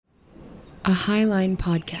a Highline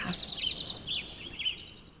podcast.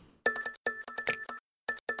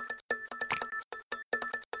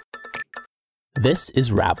 This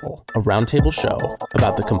is Ravel, a roundtable show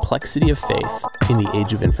about the complexity of faith in the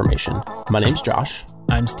age of information. My name's Josh.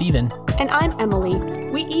 I'm Steven. And I'm Emily.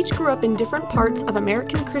 We each grew up in different parts of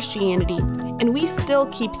American Christianity, and we still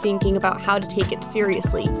keep thinking about how to take it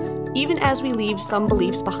seriously, even as we leave some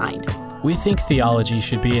beliefs behind. We think theology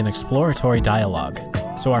should be an exploratory dialogue,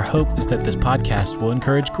 so our hope is that this podcast will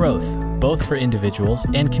encourage growth, both for individuals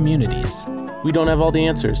and communities. We don't have all the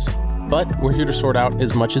answers, but we're here to sort out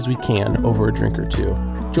as much as we can over a drink or two.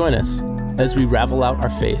 Join us as we ravel out our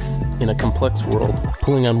faith in a complex world,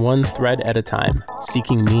 pulling on one thread at a time,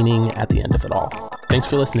 seeking meaning at the end of it all. Thanks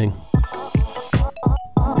for listening.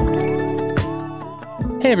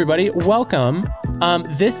 Hey everybody, welcome.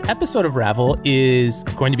 This episode of Ravel is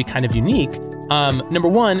going to be kind of unique. Number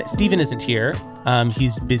one, Steven isn't here.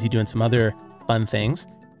 He's busy doing some other fun things.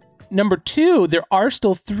 Number two, there are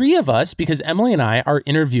still three of us because Emily and I are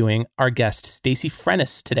interviewing our guest, Stacy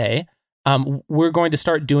Frennis, today. We're going to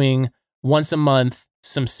start doing once a month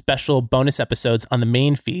some special bonus episodes on the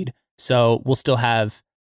main feed. So we'll still have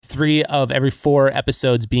 3 of every 4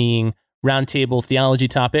 episodes being roundtable theology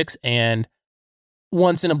topics, and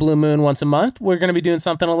once in a blue moon, once a month, we're going to be doing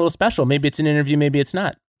something a little special. Maybe it's an interview, maybe it's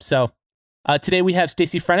not. So today we have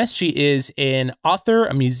Stacy Frennis. She is an author,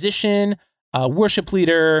 a musician, a worship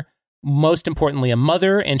leader, most importantly, a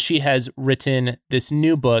mother, and she has written this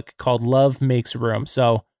new book called Love Makes Room.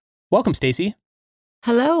 So welcome, Stacy.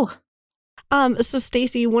 Hello. So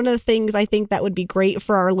Stacy, one of the things I think that would be great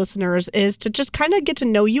for our listeners is to just kind of get to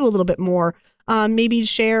know you a little bit more. Maybe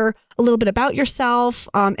share a little bit about yourself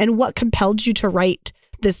and what compelled you to write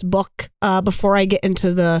this book before I get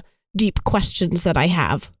into the deep questions that I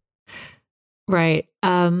have. Right.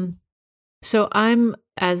 So I'm,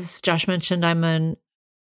 as Josh mentioned, I'm a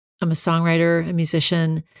songwriter, a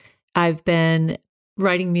musician. I've been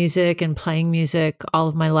writing music and playing music all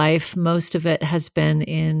of my life. Most of it has been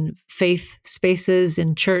in faith spaces,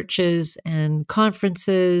 in churches and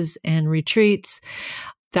conferences and retreats,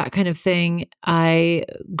 that kind of thing. I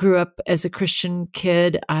grew up as a Christian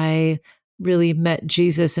kid. I really met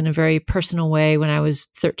Jesus in a very personal way when I was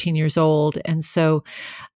 13 years old. And so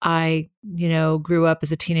I, grew up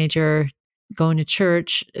as a teenager going to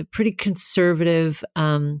church, pretty conservative,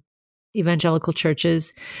 evangelical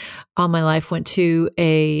churches all my life. Went to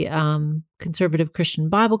a conservative Christian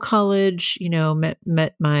Bible college,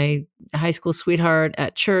 met my high school sweetheart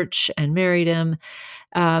at church and married him,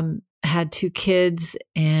 had 2 kids,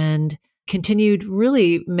 and continued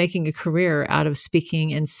really making a career out of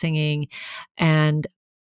speaking and singing, and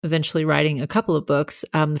eventually writing a couple of books.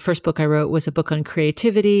 The first book I wrote was a book on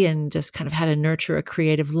creativity and just kind of how to nurture a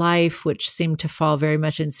creative life, which seemed to fall very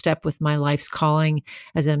much in step with my life's calling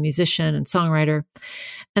as a musician and songwriter.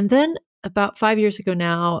 And then about 5 years ago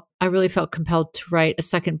now, I really felt compelled to write a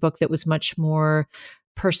second book that was much more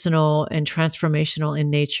personal and transformational in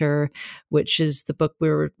nature, which is the book we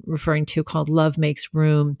were referring to called Love Makes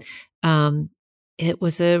Room. It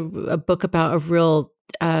was a book about a real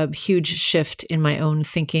huge shift in my own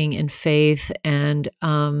thinking and faith, and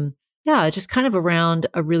just kind of around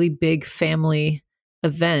a really big family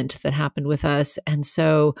event that happened with us. And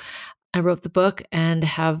so I wrote the book and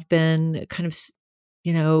have been kind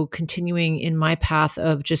of, continuing in my path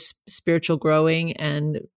of just spiritual growing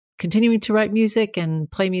and continuing to write music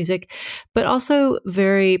and play music, but also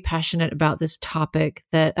very passionate about this topic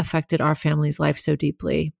that affected our family's life so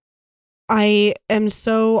deeply. I am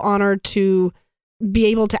so honored to be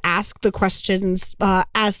able to ask the questions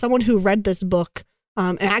as someone who read this book.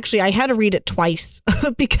 And actually, I had to read it twice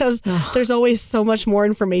because there's always so much more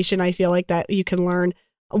information I feel like that you can learn.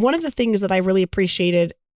 One of the things that I really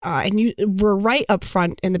appreciated, and you were right up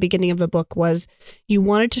front in the beginning of the book, was you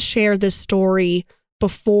wanted to share this story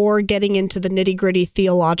before getting into the nitty-gritty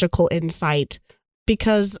theological insight,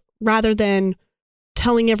 because rather than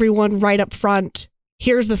telling everyone right up front,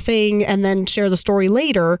 here's the thing, and then share the story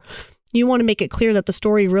later, you want to make it clear that the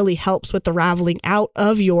story really helps with the raveling out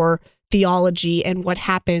of your theology and what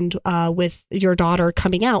happened with your daughter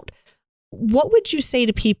coming out. What would you say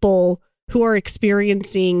to people who are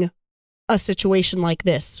experiencing a situation like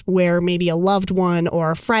this, where maybe a loved one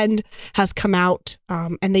or a friend has come out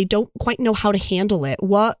and they don't quite know how to handle it?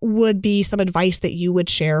 What would be some advice that you would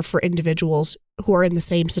share for individuals who are in the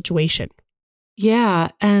same situation? Yeah.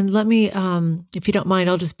 And let me, if you don't mind,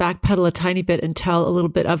 I'll just backpedal a tiny bit and tell a little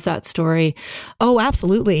bit of that story. Oh,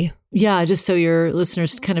 absolutely. Yeah, just so your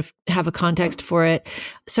listeners kind of have a context for it.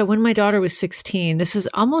 So when my daughter was 16, this was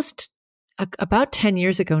almost about 10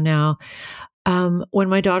 years ago now, when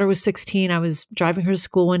my daughter was 16, I was driving her to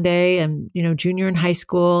school one day, and, junior in high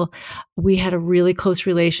school, we had a really close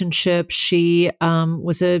relationship. She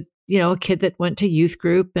was a kid that went to youth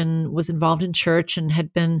group and was involved in church and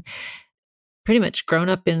had been pretty much grown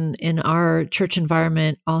up in our church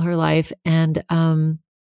environment all her life. And on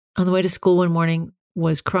the way to school one morning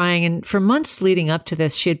was crying. And for months leading up to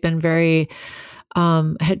this, she had been very,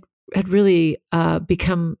 had really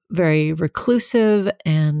become very reclusive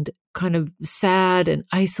and kind of sad and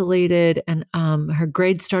isolated. And her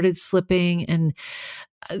grades started slipping. And,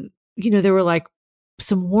 there were like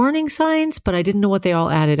some warning signs, but I didn't know what they all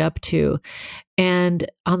added up to. And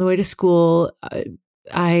on the way to school,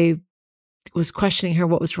 I was questioning her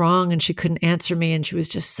what was wrong, and she couldn't answer me, and she was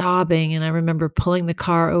just sobbing. And I remember pulling the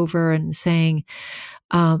car over and saying,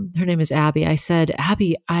 her name is Abby. I said,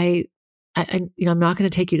 Abby, I'm not going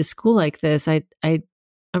to take you to school like this. I'm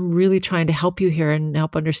really trying to help you here and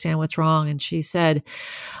help understand what's wrong. And she said,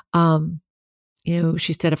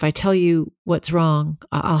 if I tell you what's wrong,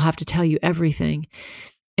 I'll have to tell you everything.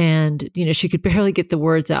 And, she could barely get the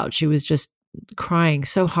words out. She was just crying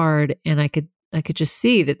so hard. And I could just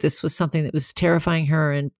see that this was something that was terrifying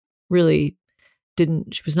her, and really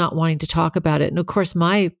she was not wanting to talk about it. And of course,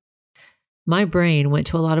 my brain went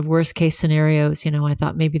to a lot of worst case scenarios. I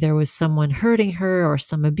thought maybe there was someone hurting her, or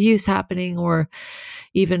some abuse happening, or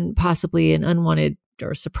even possibly an unwanted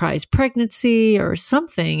or surprise pregnancy or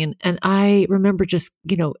something. And I remember just,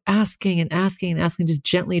 asking and asking and asking, just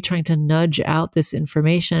gently trying to nudge out this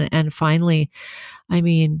information. And finally,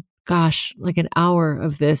 like an hour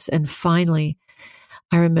of this. And finally,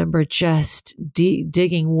 I remember just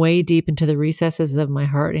digging way deep into the recesses of my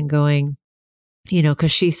heart and going,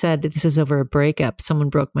 because she said, this is over a breakup. Someone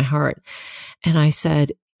broke my heart. And I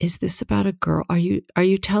said, is this about a girl? Are you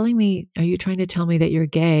trying to tell me that you're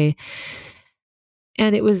gay?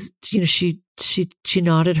 And it was, she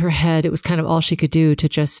nodded her head. It was kind of all she could do to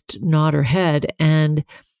just nod her head. And,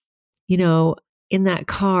 in that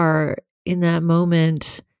car, in that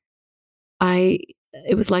moment,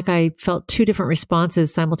 it was like I felt two different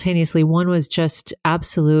responses simultaneously. One was just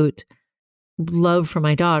absolute love for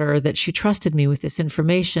my daughter, that she trusted me with this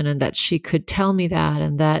information and that she could tell me that,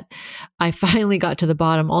 and that I finally got to the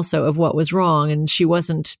bottom also of what was wrong, and she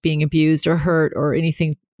wasn't being abused or hurt or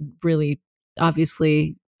anything really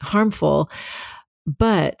obviously harmful.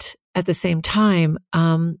 But at the same time,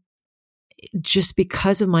 just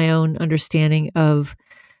because of my own understanding of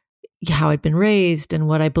how I'd been raised and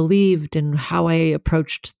what I believed and how I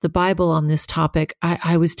approached the Bible on this topic,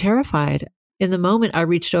 I was terrified. In the moment, I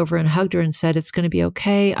reached over and hugged her and said, it's going to be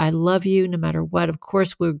okay. I love you no matter what. Of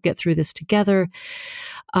course, we'll get through this together.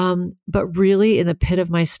 But really, in the pit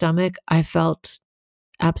of my stomach, I felt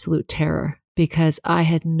absolute terror, because I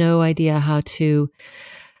had no idea how to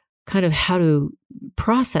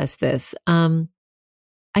process this. I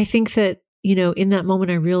think that, in that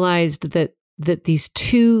moment, I realized that these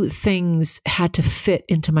two things had to fit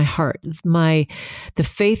into my heart. The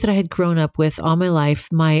faith that I had grown up with all my life,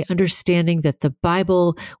 my understanding that the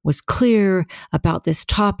Bible was clear about this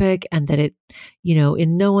topic, and that it,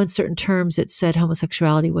 in no uncertain terms, it said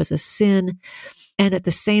homosexuality was a sin. And at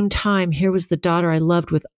the same time, here was the daughter I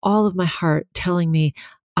loved with all of my heart telling me,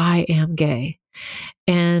 I am gay.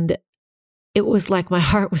 And it was like my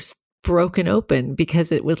heart was broken open,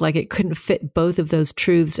 because it was like it couldn't fit both of those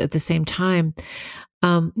truths at the same time.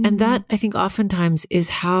 And that, I think, oftentimes is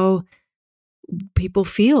how people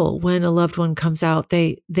feel when a loved one comes out.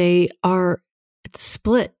 They are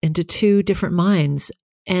split into two different minds.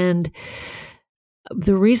 And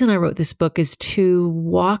the reason I wrote this book is to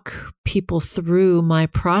walk people through my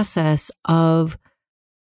process of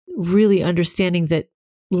really understanding that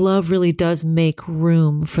love really does make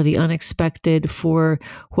room for the unexpected, for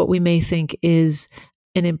what we may think is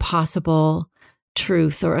an impossible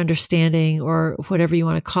truth or understanding or whatever you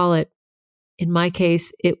want to call it. In my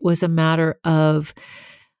case, it was a matter of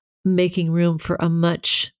making room for a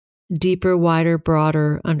much deeper, wider,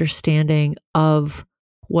 broader understanding of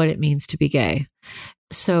what it means to be gay.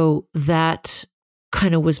 So that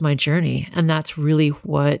kind of was my journey. And that's really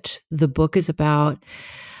what the book is about.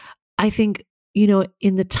 I think, at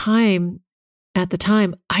the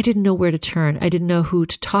time, I didn't know where to turn. I didn't know who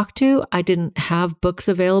to talk to. I didn't have books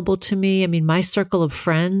available to me. My circle of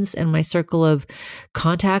friends and my circle of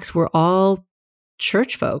contacts were all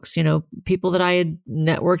church folks, people that I had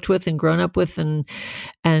networked with and grown up with and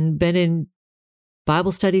been in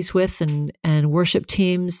Bible studies with and worship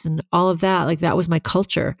teams and all of that. Like, that was my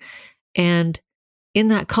culture. And in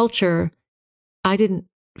that culture, I didn't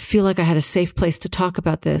feel like I had a safe place to talk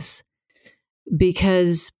about this,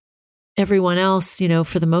 because everyone else,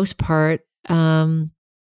 for the most part, or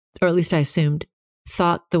at least I assumed,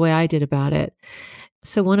 thought the way I did about it.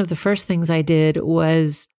 So one of the first things I did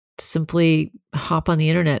was simply hop on the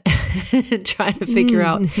internet and try to figure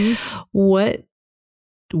out what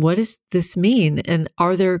does this mean? And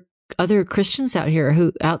are there other Christians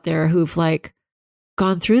out there who've like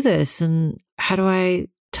gone through this? And how do I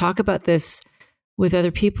talk about this with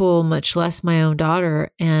other people, much less my own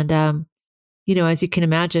daughter? And, as you can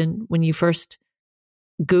imagine, when you first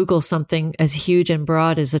Google something as huge and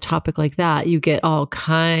broad as a topic like that, you get all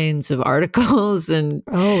kinds of articles and,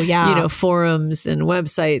 forums and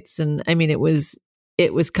websites. And I mean, it was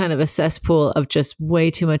kind of a cesspool of just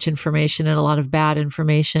way too much information and a lot of bad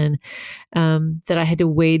information that I had to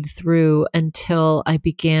wade through until I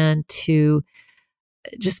began to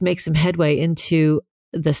just make some headway into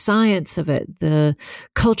the science of it, the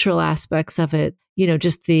cultural aspects of it,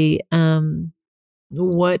 just the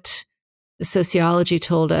what sociology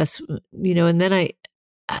told us, and then I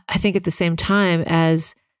think at the same time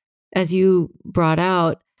as you brought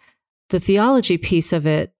out, the theology piece of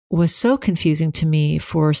it was so confusing to me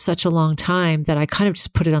for such a long time that I kind of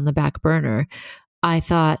just put it on the back burner. I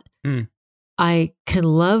thought, I can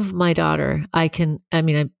love my daughter.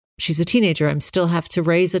 She's a teenager. I still have to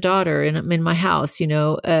raise a daughter and I'm in my house.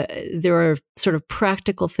 There are sort of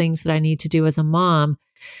practical things that I need to do as a mom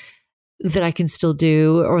that I can still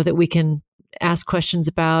do, or that we can ask questions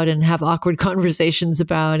about and have awkward conversations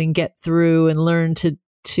about and get through and learn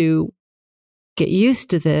to get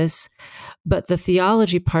used to this. But the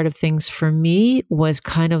theology part of things for me was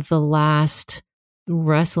kind of the last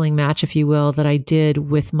wrestling match, if you will, that I did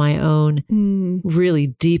with my own really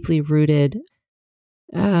deeply rooted,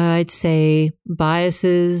 I'd say,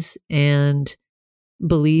 biases and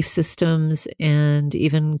belief systems and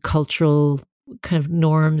even cultural kind of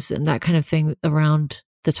norms and that kind of thing around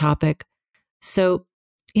the topic. So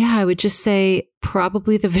yeah, I would just say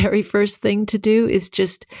probably the very first thing to do is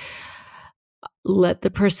just let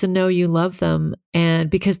the person know you love them. And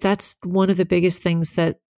because that's one of the biggest things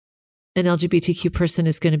that an LGBTQ person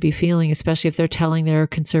is going to be feeling, especially if they're telling their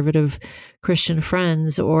conservative Christian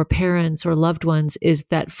friends or parents or loved ones, is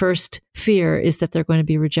that first fear is that they're going to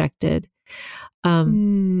be rejected.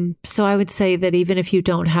 So I would say that even if you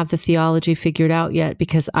don't have the theology figured out yet,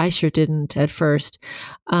 because I sure didn't at first,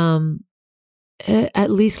 at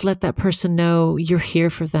least let that person know you're here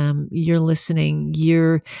for them, you're listening,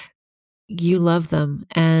 you love them,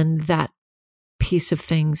 and that piece of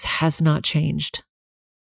things has not changed.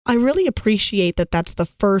 I really appreciate that that's the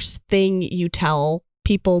first thing you tell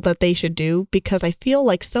people that they should do, because I feel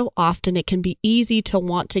like so often it can be easy to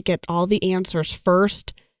want to get all the answers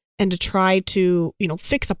first and to try to,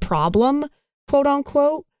 fix a problem, quote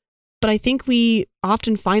unquote. But I think we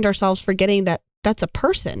often find ourselves forgetting that that's a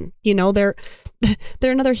person, they're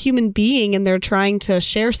another human being and they're trying to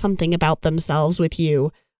share something about themselves with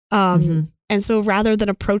you. And so rather than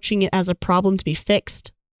approaching it as a problem to be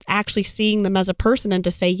fixed, actually seeing them as a person and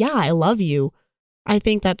to say, yeah, I love you. I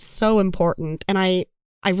think that's so important. And I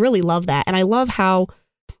really love that. And I love how,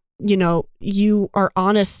 you are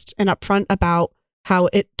honest and upfront about how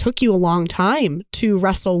it took you a long time to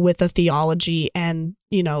wrestle with the theology and,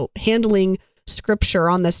 handling scripture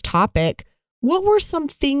on this topic. What were some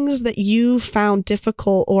things that you found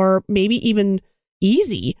difficult or maybe even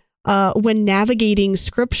easy when navigating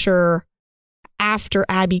scripture after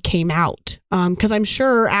Abby came out? Because I'm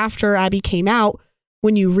sure after Abby came out,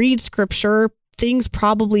 when you read scripture, things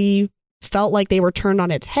probably felt like they were turned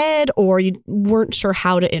on its head, or you weren't sure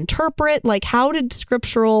how to interpret. Like, how did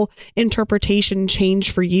scriptural interpretation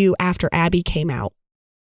change for you after Abby came out?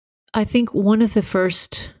 I think one of the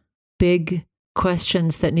first big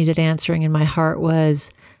questions that needed answering in my heart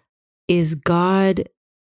was, is God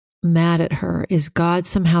mad at her? Is God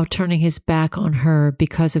somehow turning his back on her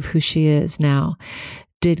because of who she is now?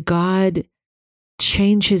 Did God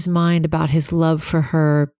change his mind about his love for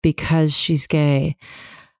her because she's gay?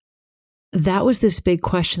 That was this big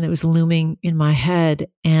question that was looming in my head.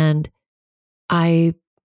 And I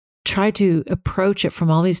tried to approach it from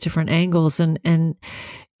all these different angles and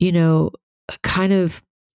kind of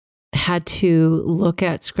had to look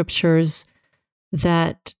at scriptures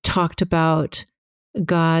that talked about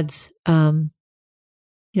God's, God,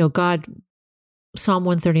 Psalm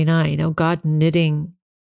 139, God knitting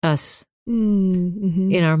us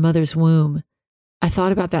in our mother's womb. I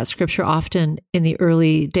thought about that scripture often in the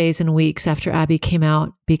early days and weeks after Abby came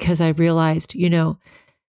out, because I realized,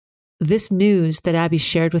 this news that Abby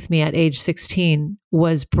shared with me at age 16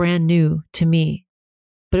 was brand new to me,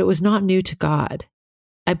 but it was not new to God.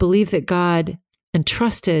 I believe that God, and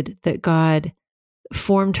trusted that God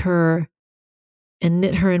formed her and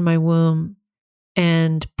knit her in my womb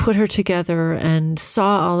and put her together and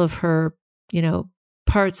saw all of her,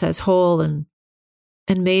 parts as whole and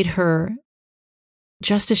made her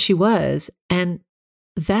just as she was. And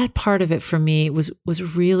that part of it for me was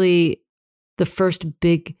really the first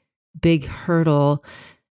big hurdle.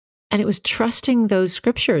 And it was trusting those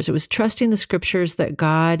scriptures. It was trusting the scriptures that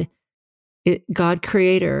God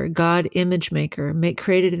creator, God image maker,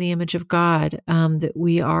 created in the image of God, that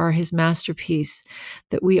we are his masterpiece,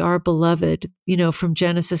 that we are beloved, from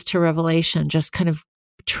Genesis to Revelation, just kind of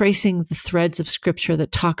tracing the threads of scripture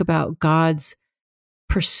that talk about God's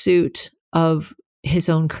pursuit of his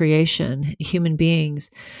own creation, human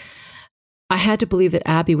beings. I had to believe that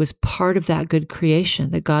Abby was part of that good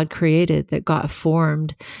creation that God created, that got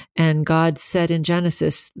formed. And God said in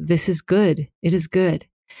Genesis, this is good. It is good.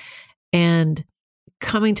 And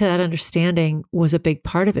coming to that understanding was a big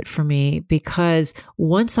part of it for me, because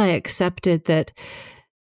once I accepted that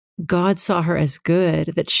God saw her as good,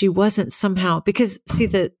 that she wasn't somehow, because see,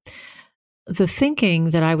 the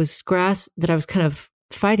thinking that I was kind of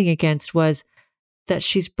fighting against was that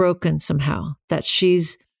she's broken somehow, that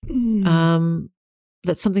she's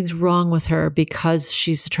that something's wrong with her because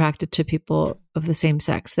she's attracted to people of the same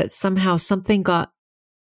sex, that somehow something got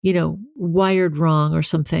wired wrong or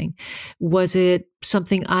something. Was it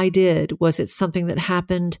something I did? Was it something that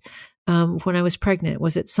happened when I was pregnant?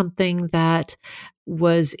 Was it something that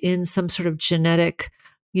was in some sort of genetic,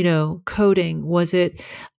 coding?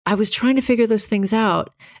 I was trying to figure those things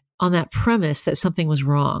out on that premise that something was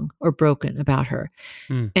wrong or broken about her.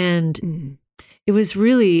 And it was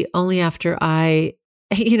really only after and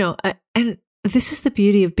this is the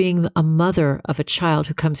beauty of being a mother of a child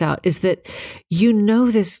who comes out, is that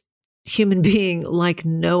this human being like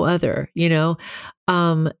no other, and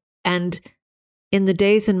in the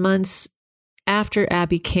days and months after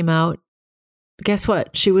Abby came out, guess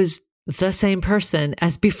what? She was the same person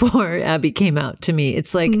as before Abby came out to me.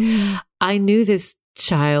 It's like, I knew this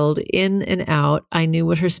child in and out. I knew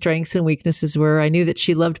what her strengths and weaknesses were. I knew that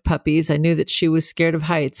she loved puppies. I knew that she was scared of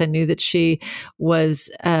heights. I knew that she was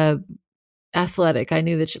athletic. I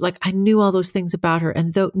knew that I knew all those things about her.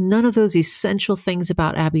 And though none of those essential things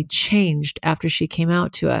about Abby changed after she came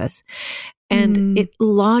out to us. And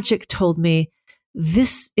logic told me,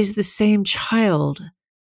 this is the same child.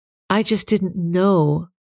 I just didn't know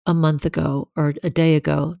a month ago or a day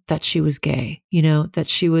ago that she was gay, that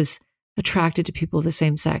she was attracted to people of the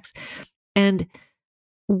same sex. And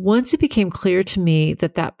once it became clear to me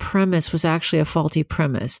that premise was actually a faulty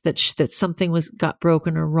premise, that something got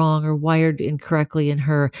broken or wrong or wired incorrectly in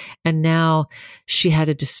her, and now she had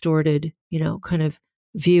a distorted, kind of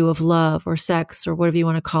view of love or sex or whatever you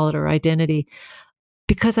want to call it, or identity,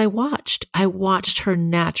 because I watched her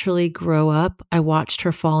naturally grow up. I watched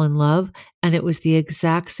her fall in love, and it was the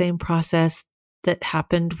exact same process that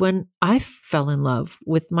happened when I fell in love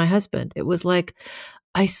with my husband. It was like,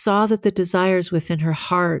 I saw that the desires within her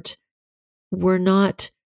heart were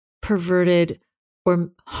not perverted or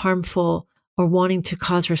harmful or wanting to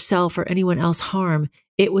cause herself or anyone else harm.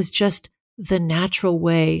 It was just the natural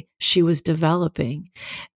way she was developing.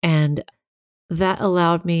 And that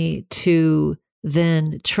allowed me to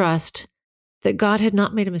then trust that God had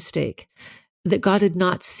not made a mistake, that God did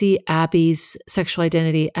not see Abby's sexual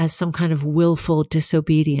identity as some kind of willful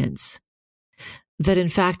disobedience, that in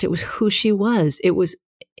fact it was who she was. It was,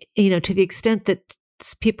 to the extent that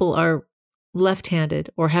people are left-handed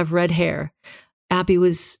or have red hair, Abby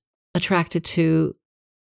was attracted to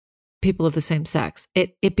people of the same sex.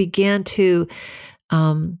 I began to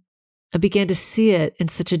see it in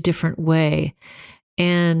such a different way.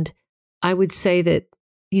 And I would say that,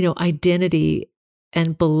 identity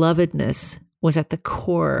and belovedness was at the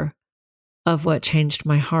core of what changed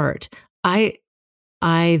my heart. I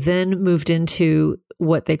then moved into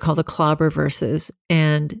what they call the clobber verses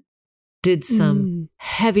and did some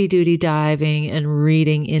heavy duty diving and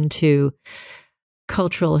reading into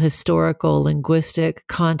cultural, historical, linguistic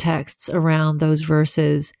contexts around those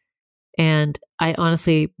verses. And I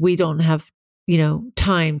honestly, we don't have,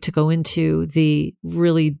 time to go into the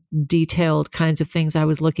really detailed kinds of things I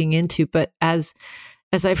was looking into. But as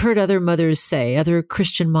I've heard other mothers say, other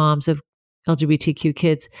Christian moms of LGBTQ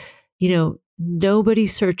kids, nobody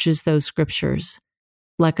searches those scriptures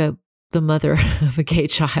like the mother of a gay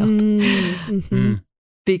child.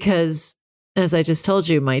 Because as I just told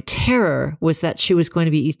you, my terror was that she was going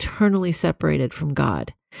to be eternally separated from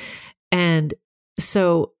God. And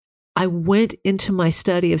so I went into my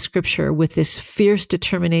study of scripture with this fierce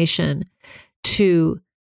determination to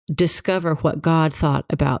discover what God thought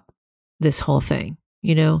about this whole thing,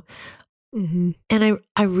 And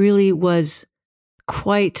I really was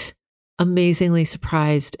quite amazingly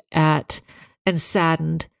surprised at and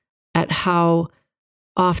saddened at how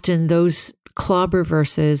often those clobber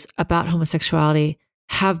verses about homosexuality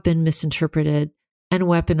have been misinterpreted and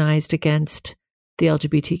weaponized against the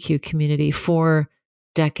LGBTQ community for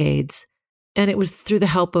decades. And it was through the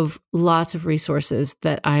help of lots of resources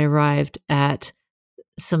that I arrived at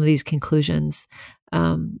some of these conclusions,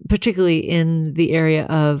 particularly in the area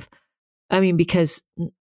of, because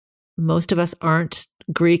most of us aren't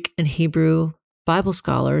Greek and Hebrew Bible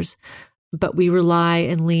scholars, but we rely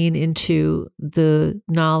and lean into the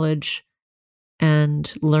knowledge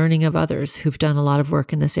and learning of others who've done a lot of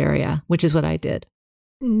work in this area, which is what I did.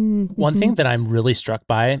 Mm-hmm. One thing that I'm really struck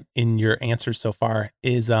by in your answers so far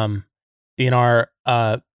is in our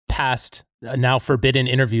past, now forbidden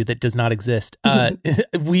interview that does not exist, I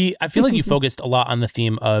feel like you focused a lot on the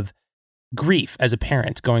theme of grief as a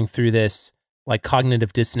parent going through this like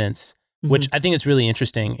cognitive dissonance, which I think is really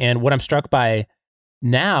interesting. And what I'm struck by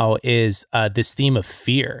now is this theme of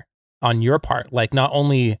fear on your part. Like, not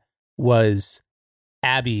only was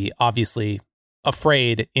Abby obviously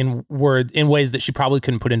afraid in ways that she probably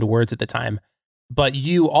couldn't put into words at the time, but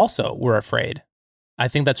you also were afraid. I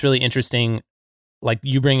think that's really interesting. Like,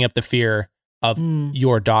 you bringing up the fear of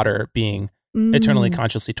your daughter being eternally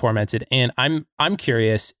consciously tormented. And I'm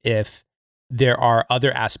curious if there are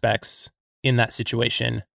other aspects in that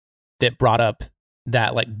situation that brought up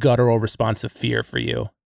that like guttural response of fear for you.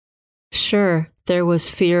 Sure. There was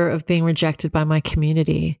fear of being rejected by my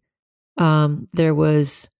community. There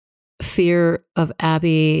was fear of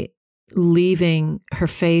Abby leaving her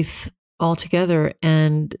faith altogether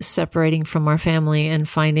and separating from our family and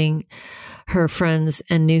finding her friends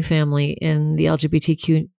and new family in the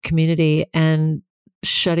LGBTQ community and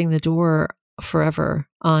shutting the door forever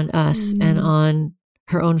on us and on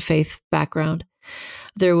her own faith background.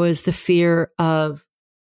 There was the fear of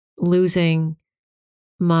losing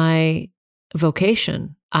my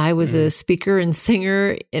vocation. I was a speaker and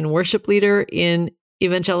singer and worship leader in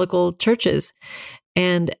evangelical churches.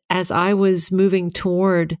 And as I was moving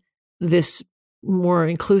toward this more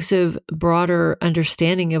inclusive, broader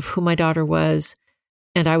understanding of who my daughter was,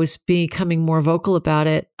 and I was becoming more vocal about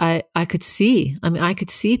it, I could see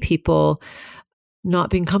people not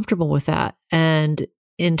being comfortable with that. And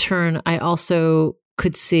in turn, I also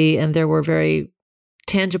could see, and there were very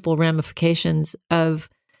tangible ramifications of,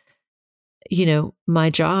 my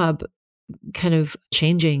job kind of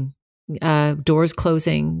changing, doors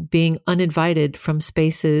closing, being uninvited from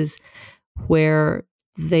spaces where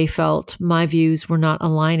they felt my views were not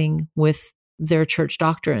aligning with their church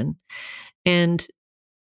doctrine. And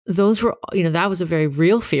those were, that was a very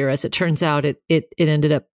real fear. As it turns out, it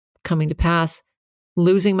ended up coming to pass.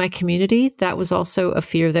 Losing my community, that was also a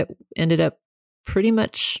fear that ended up pretty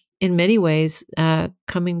much in many ways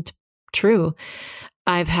coming true.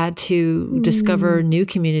 I've had to discover new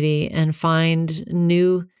community and find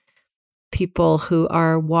new people who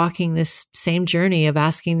are walking this same journey of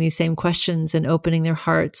asking these same questions and opening their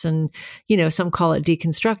hearts. And, some call it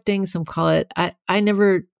deconstructing, some call it, I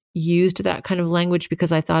never used that kind of language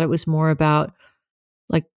because I thought it was more about,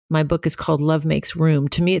 like, my book is called Love Makes Room.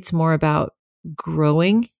 To me, it's more about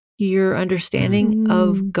growing your understanding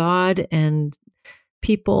of God and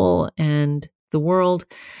people and the world.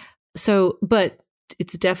 So, but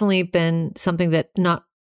it's definitely been something that not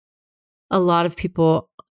a lot of people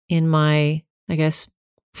in my, I guess,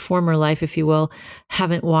 former life, if you will,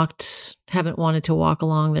 haven't wanted to walk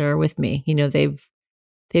along there with me.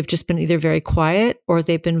 They've just been either very quiet or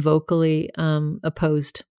they've been vocally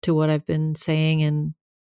opposed to what I've been saying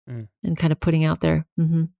and kind of putting out there.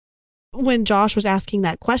 Mm-hmm. When Josh was asking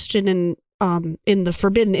that question in the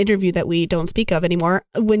forbidden interview that we don't speak of anymore,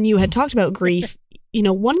 when you had talked about grief,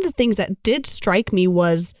 one of the things that did strike me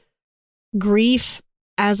was grief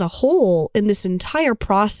as a whole in this entire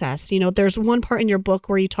process. There's one part in your book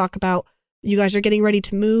where you talk about you guys are getting ready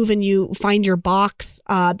to move and you find your box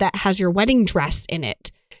that has your wedding dress in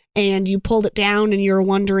it. And you pulled it down and you're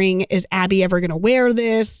wondering, is Abby ever going to wear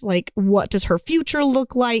this? Like, what does her future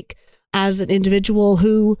look like as an individual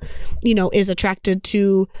who, is attracted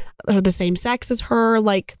to the same sex as her?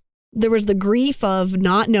 Like, there was the grief of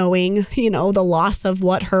not knowing, the loss of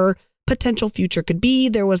what her potential future could be.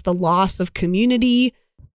 There was the loss of community.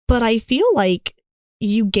 But I feel like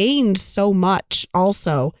you gained so much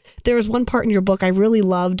also. There was one part in your book I really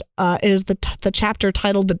loved, is the chapter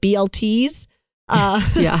titled The BLTs.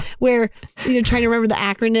 Where you're trying to remember the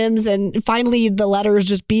acronyms, and finally the letters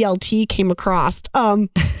just BLT came across. And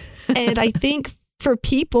I think for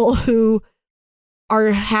people who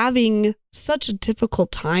are having such a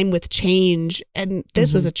difficult time with change, and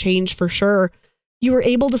this was a change for sure, you were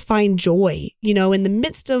able to find joy, in the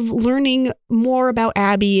midst of learning more about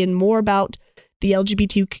Abby and more about the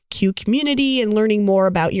LGBTQ community and learning more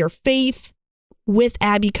about your faith with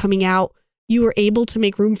Abby coming out. You were able to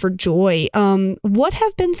make room for joy. What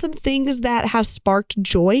have been some things that have sparked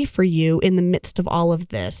joy for you in the midst of all of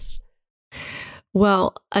this?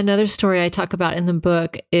 Well, another story I talk about in the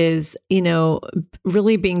book is,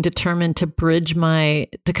 really being determined to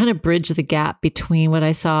kind of bridge the gap between what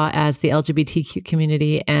I saw as the LGBTQ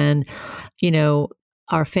community and,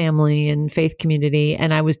 our family and faith community.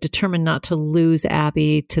 And I was determined not to lose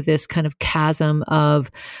Abby to this kind of chasm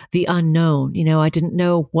of the unknown. I didn't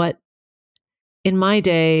know what, in my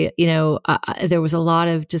day, there was a lot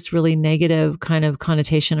of just really negative kind of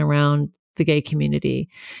connotation around the gay community.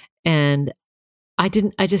 And I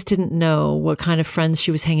just didn't know what kind of friends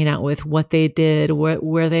she was hanging out with, what they did,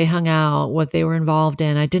 where they hung out, what they were involved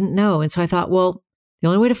in. I didn't know. And so I thought, well, the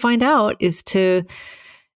only way to find out is to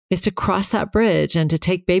cross that bridge and to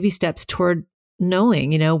take baby steps toward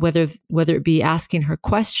knowing, whether it be asking her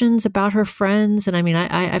questions about her friends. And I mean,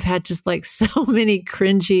 I've had just like so many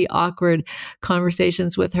cringy, awkward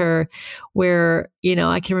conversations with her where,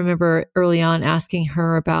 I can remember early on asking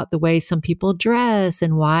her about the way some people dress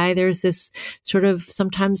and why there's this sort of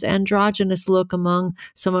sometimes androgynous look among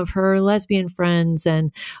some of her lesbian friends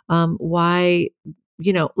and why,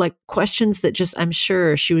 like questions that just, I'm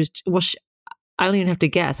sure she was, I don't even have to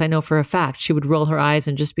guess. I know for a fact she would roll her eyes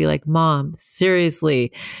and just be like, Mom,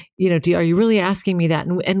 seriously, are you really asking me that?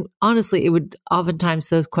 And honestly, it would oftentimes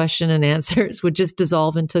those question and answers would just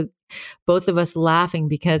dissolve into both of us laughing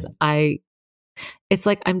because it's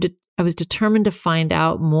like I was determined to find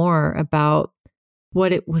out more about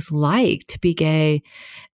what it was like to be gay.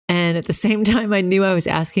 And at the same time, I knew I was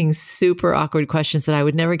asking super awkward questions that I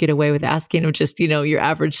would never get away with asking of just, your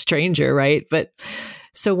average stranger, right? But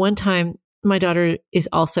so one time, my daughter is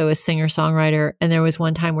also a singer-songwriter, and there was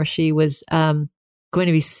one time where she was going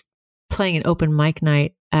to be playing an open mic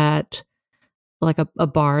night at like a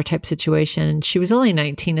bar type situation. She was only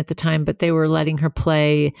 19 at the time, but they were letting her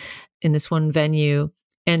play in this one venue.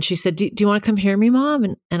 And she said, do you want to come hear me,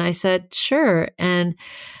 Mom? And I said, sure. And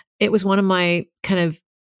it was one of my kind of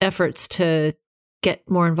efforts to get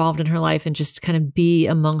more involved in her life and just kind of be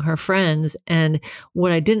among her friends. And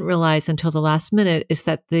what I didn't realize until the last minute is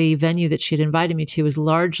that the venue that she had invited me to was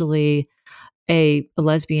largely a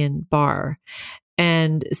lesbian bar.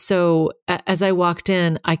 And so as I walked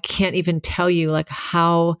in, I can't even tell you like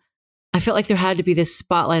how I felt like there had to be this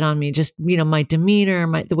spotlight on me, just, my demeanor,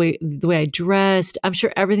 the way I dressed. I'm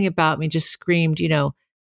sure everything about me just screamed,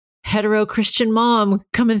 hetero Christian mom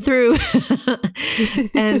coming through.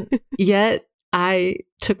 And yet I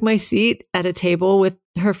took my seat at a table with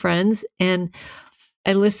her friends and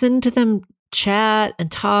I listened to them chat and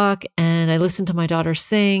talk, and I listened to my daughter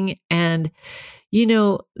sing. And,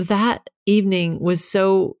 that evening was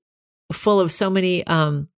so full of so many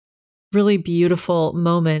really beautiful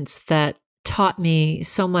moments that taught me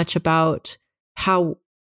so much about how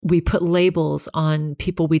we put labels on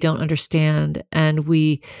people we don't understand. And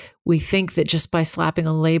we think that just by slapping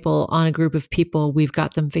a label on a group of people, we've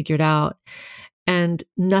got them figured out. And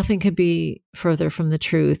nothing could be further from the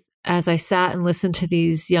truth. As I sat and listened to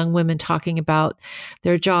these young women talking about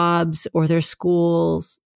their jobs or their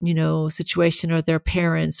schools, situation, or their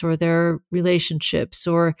parents or their relationships,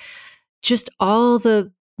 or just all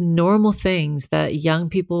the normal things that young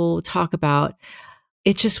people talk about,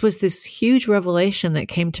 it just was this huge revelation that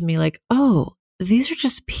came to me like, oh, these are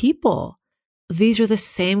just people. These are the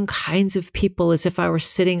same kinds of people as if I were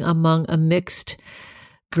sitting among a mixed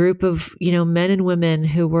group of, men and women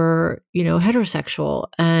who were, heterosexual,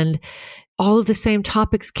 and all of the same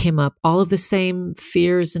topics came up, all of the same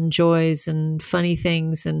fears and joys and funny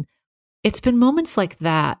things. And it's been moments like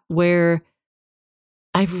that where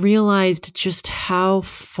I've realized just how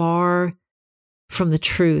far from the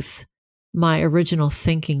truth my original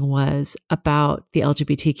thinking was about the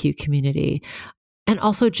LGBTQ community. And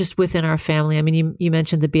also just within our family. I mean, you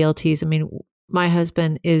mentioned the BLTs. I mean, my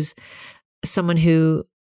husband is someone who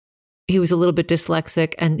he was a little bit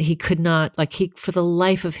dyslexic, and he could not, for the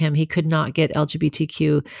life of him, he could not get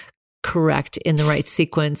LGBTQ correct in the right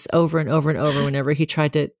sequence over and over and over whenever he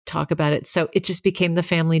tried to talk about it. So it just became the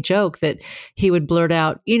family joke that he would blurt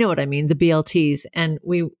out, you know what I mean, the BLTs. And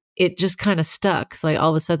it just kind of stuck. So all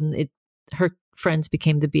of a sudden her friends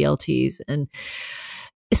became the BLTs, and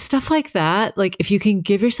stuff like that. Like if you can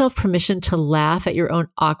give yourself permission to laugh at your own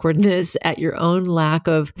awkwardness, at your own lack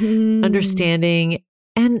of understanding.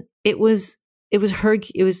 And it was her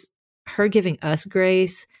giving us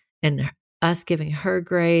grace and us giving her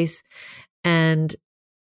grace. And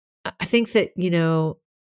I think that,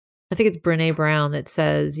 I think it's Brené Brown that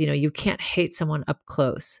says, you can't hate someone up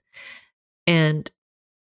close. And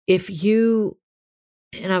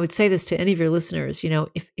and I would say this to any of your listeners,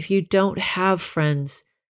 if you don't have friends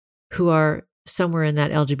who are somewhere in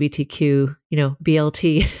that LGBTQ,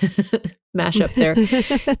 BLT mashup there,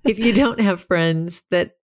 if you don't have friends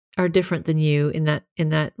that are different than you in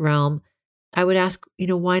that realm, I would ask,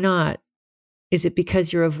 why not? Is it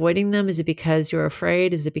because you're avoiding them? Is it because you're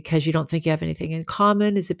afraid? Is it because you don't think you have anything in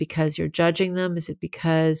common? Is it because you're judging them? Is it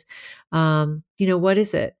because, what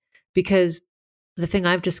is it? Because the thing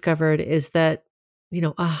I've discovered is that,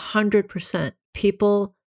 100%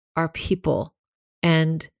 people are people.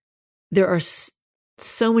 And there are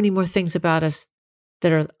so many more things about us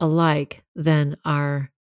that are alike than are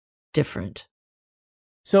different.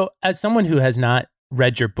 So as someone who has not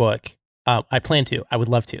read your book, I plan to. I would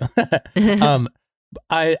love to.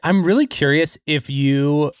 I'm really curious if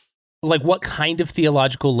you, what kind of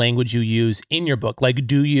theological language you use in your book.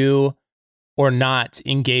 Do you or not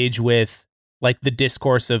engage with, the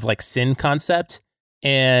discourse of, sin concept?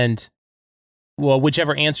 And, well,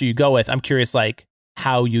 whichever answer you go with, I'm curious,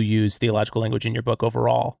 how you use theological language in your book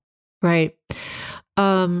overall. Right.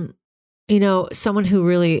 Someone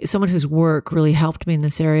whose work really helped me in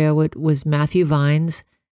this area was Matthew Vines.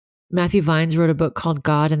 Matthew Vines wrote a book called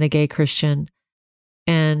God and the Gay Christian,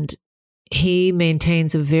 and he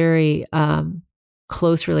maintains a very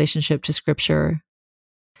close relationship to Scripture,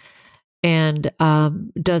 and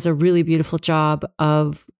does a really beautiful job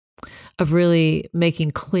of really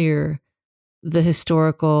making clear the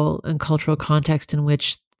historical and cultural context in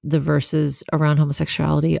which the verses around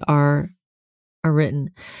homosexuality are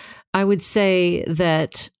written. I would say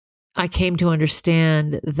that I came to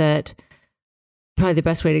understand that probably the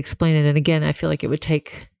best way to explain it, and again, I feel like it would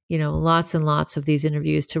take, lots and lots of these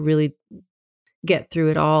interviews to really get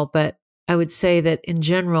through it all. But I would say that in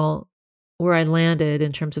general, where I landed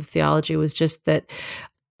in terms of theology was just that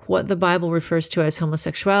what the Bible refers to as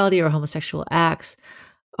homosexuality or homosexual acts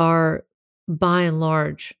are, by and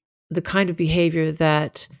large, the kind of behavior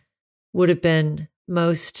that would have been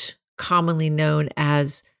most commonly known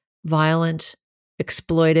as violent,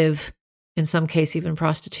 exploitive, in some case even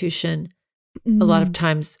prostitution, a lot of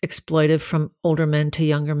times exploitive from older men to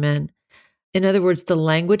younger men. In other words, the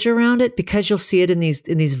language around it, because you'll see it in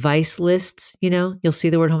these vice lists, you'll see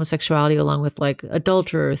the word homosexuality along with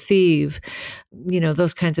adulterer, thief,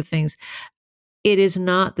 those kinds of things. It is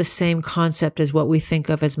not the same concept as what we think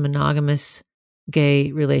of as monogamous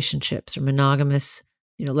gay relationships or monogamous,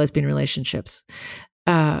 lesbian relationships.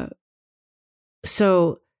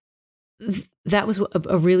 So that was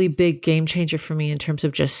a really big game changer for me in terms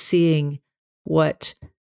of just seeing what,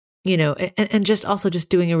 and just also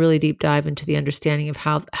just doing a really deep dive into the understanding of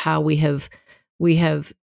how we have,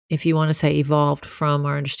 if you want to say, evolved from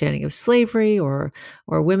our understanding of slavery or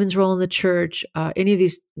women's role in the church,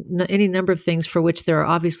 any number of things for which there are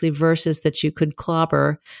obviously verses that you could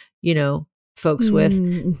clobber, folks with,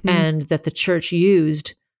 and that the church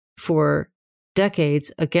used for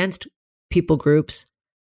decades against people groups.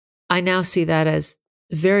 I now see that as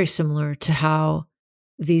very similar to how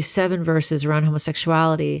these 7 verses around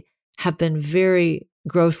homosexuality have been very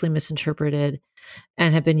grossly misinterpreted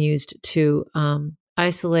and have been used to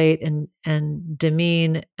isolate and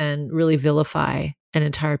demean and really vilify an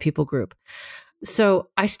entire people group. So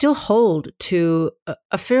I still hold to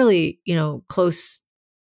a fairly, close.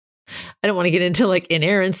 I don't want to get into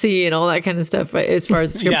inerrancy and all that kind of stuff as far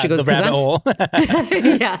as Scripture goes. The rabbit hole.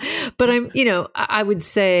 Yeah, but I would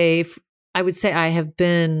say I have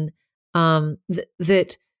been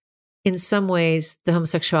that in some ways the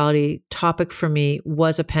homosexuality topic for me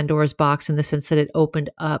was a Pandora's box in the sense that it opened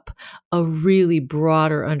up a really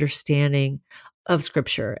broader understanding of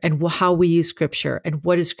Scripture and how we use Scripture and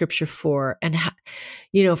what is Scripture for. And, how,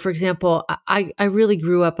 for example, I really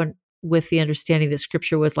grew up with the understanding that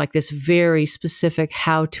Scripture was like this very specific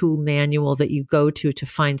how-to manual that you go to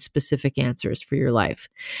find specific answers for your life.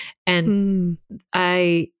 And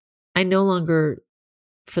I no longer,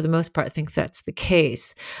 for the most part, think that's the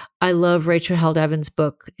case. I love Rachel Held Evans'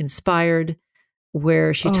 book, Inspired,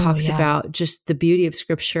 where she talks about just the beauty of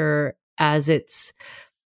Scripture as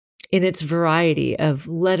in its variety of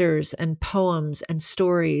letters and poems and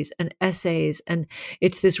stories and essays. And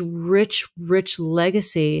it's this rich, rich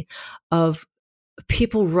legacy of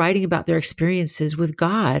people writing about their experiences with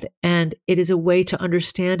God. And it is a way to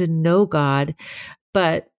understand and know God.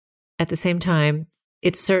 But at the same time,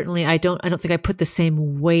 it's certainly, I don't think I put the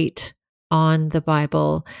same weight on the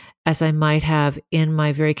Bible as I might have in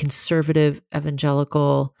my very conservative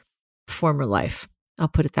evangelical former life. I'll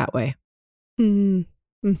put it that way.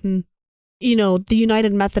 Mm-hmm. You know, the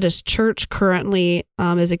United Methodist Church currently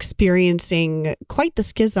is experiencing quite the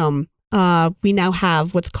schism. We now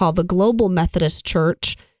have what's called the Global Methodist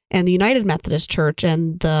Church and the United Methodist Church,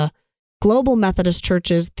 and the Global Methodist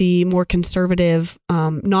Church is the more conservative,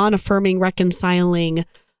 non-affirming, reconciling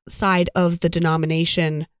side of the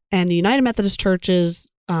denomination, and the United Methodist Church is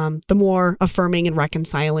the more affirming and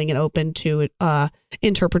reconciling and open to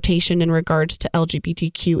interpretation in regards to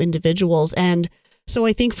LGBTQ individuals. And so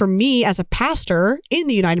I think for me as a pastor in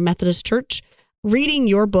the United Methodist Church, reading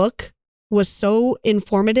your book was so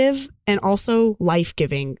informative and also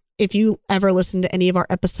life-giving. If you ever listen to any of our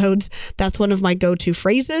episodes, that's one of my go-to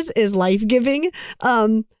phrases is life-giving.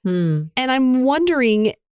 And I'm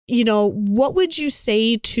wondering, you know, what would you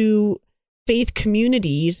say to faith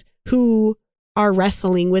communities who are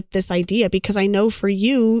wrestling with this idea? Because I know for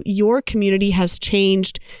you, your community has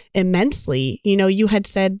changed immensely. You know, you had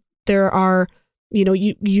said there are, you know,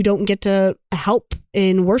 you don't get to help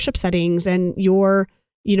in worship settings, and your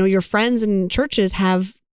friends and churches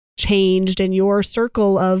have changed, and your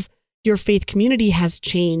circle of your faith community has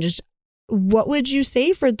changed. What would you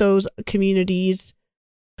say for those communities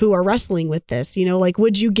who are wrestling with this? You know, like,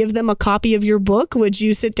 would you give them a copy of your book? Would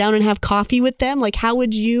you sit down and have coffee with them? Like, how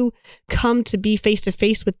would you come to be face to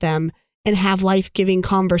face with them and have life-giving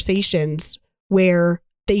conversations where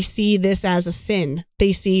they see this as a sin?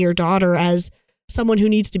 They see your daughter as someone who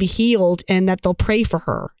needs to be healed, and that they'll pray for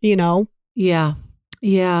her, you know? Yeah.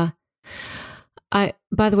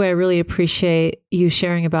 By the way, I really appreciate you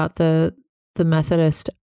sharing about the Methodist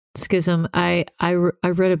schism. I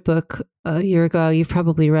read a book a year ago. You've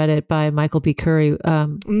probably read it, by Michael B. Curry. I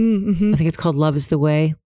think it's called Love is the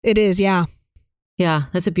Way. It is. Yeah. Yeah.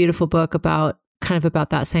 That's a beautiful book about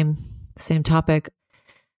that same topic.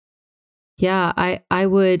 Yeah. I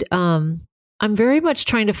would, I'm very much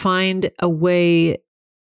trying to find a way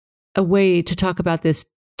to talk about this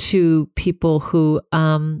to people who,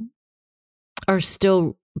 are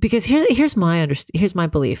still, because here's my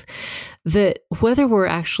belief that whether we're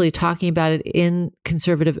actually talking about it in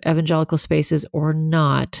conservative evangelical spaces or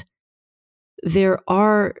not, there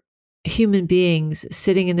are human beings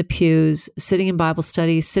sitting in the pews, sitting in Bible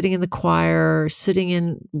studies, sitting in the choir, sitting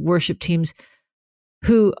in worship teams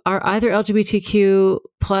who are either LGBTQ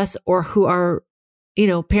plus, or who are, you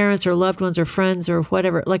know, parents or loved ones or friends or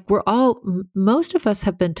whatever. Like, most of us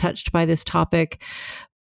have been touched by this topic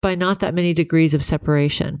by not that many degrees of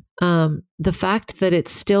separation. The fact that it's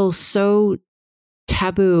still so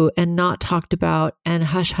taboo and not talked about and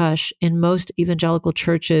hush hush in most evangelical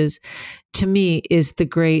churches, to me, is the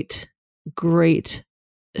great, great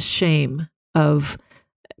shame of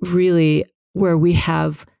really where we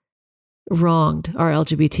have wronged our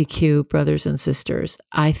LGBTQ brothers and sisters,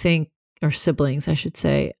 I think, or siblings, I should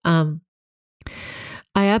say. I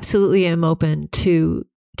absolutely am open to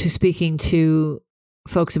speaking to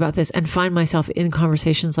folks about this, and find myself in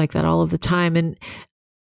conversations like that all of the time. And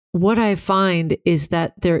what I find is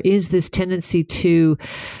that there is this tendency to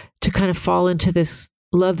kind of fall into this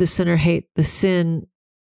love the sinner, hate the sin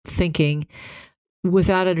thinking,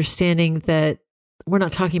 without understanding that we're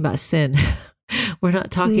not talking about sin. We're not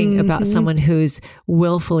talking about someone who's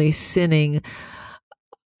willfully sinning.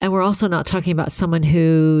 And we're also not talking about someone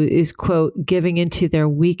who is, quote, giving into their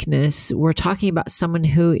weakness. We're talking about someone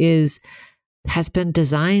who has been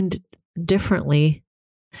designed differently.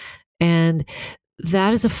 And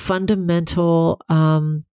that is a fundamental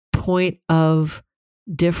point of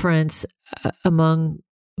difference among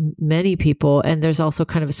many people. And there's also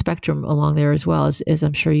kind of a spectrum along there as well, as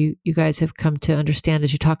I'm sure you guys have come to understand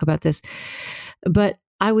as you talk about this. But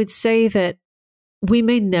I would say that we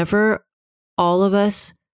may never, all of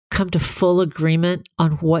us, come to full agreement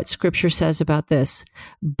on what Scripture says about this.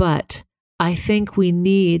 But I think we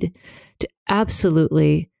need to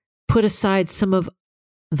absolutely put aside some of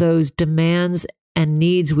those demands and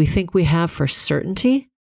needs we think we have for certainty,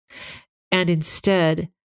 and instead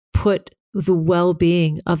put the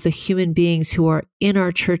well-being of the human beings who are in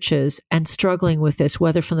our churches and struggling with this,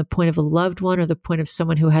 whether from the point of a loved one or the point of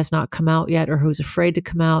someone who has not come out yet or who's afraid to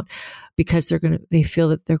come out because they feel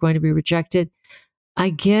that they're going to be rejected. I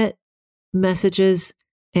get messages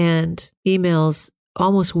and emails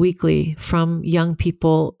almost weekly from young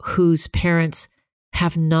people whose parents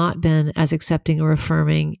have not been as accepting or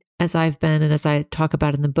affirming as I've been and as I talk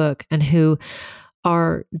about in the book, and who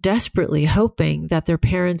are desperately hoping that their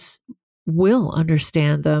parents will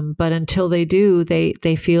understand them. But until they do,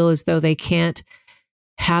 they feel as though they can't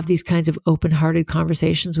have these kinds of open-hearted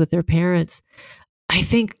conversations with their parents. I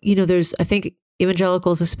think, I think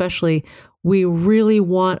evangelicals especially, we really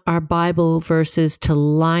want our Bible verses to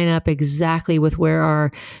line up exactly with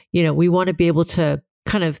where we want to be able to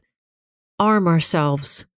kind of arm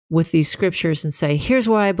ourselves with these scriptures and say, here's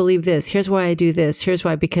why I believe this. Here's why I do this. Here's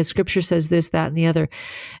why, because scripture says this, that, and the other.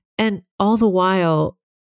 And all the while,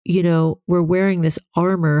 we're wearing this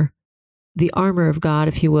armor, the armor of God,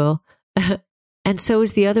 if you will. And so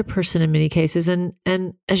is the other person in many cases. And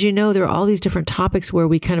as you know, there are all these different topics where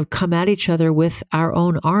we kind of come at each other with our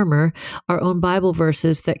own armor, our own Bible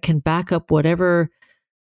verses that can back up whatever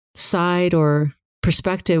side or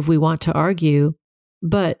perspective we want to argue.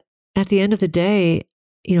 But at the end of the day,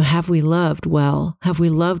 have we loved well? Have we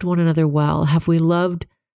loved one another well? Have we loved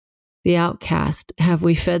the outcast? Have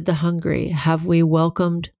we fed the hungry? Have we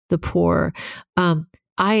welcomed the poor?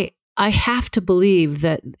 I have to believe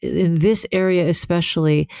that in this area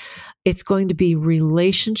especially, it's going to be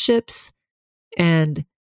relationships and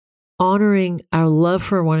honoring our love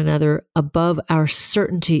for one another above our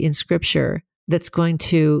certainty in Scripture that's going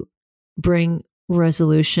to bring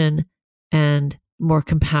resolution and more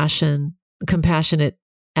compassionate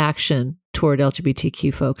action toward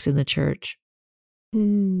LGBTQ folks in the church.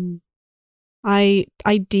 I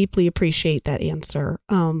deeply appreciate that answer.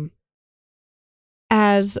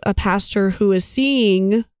 As a pastor who is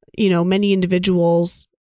seeing, many individuals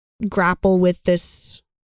grapple with this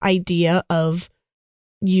idea of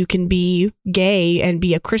you can be gay and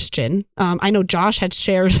be a Christian. I know Josh had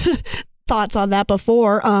shared thoughts on that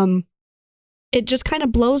before. It just kind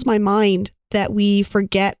of blows my mind that we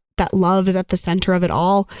forget that love is at the center of it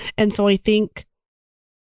all. And so I think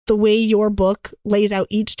the way your book lays out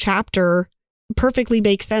each chapter perfectly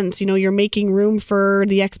makes sense. You're making room for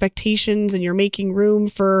the expectations, and you're making room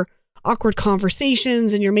for awkward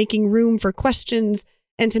conversations, and you're making room for questions.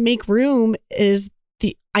 And to make room is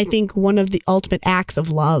I think one of the ultimate acts of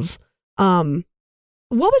love. What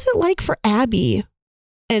was it like for Abby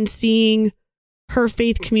and seeing her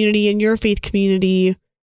faith community and your faith community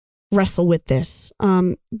wrestle with this?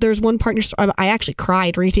 There's one part in your story, I actually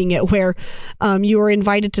cried reading it, where you were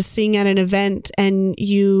invited to sing at an event and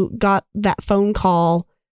you got that phone call,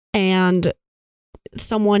 and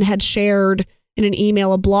someone had shared in an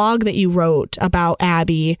email a blog that you wrote about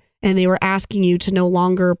Abby, and they were asking you to no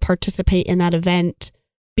longer participate in that event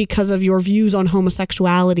because of your views on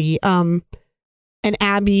homosexuality, and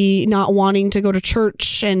Abby not wanting to go to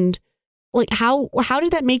church. And how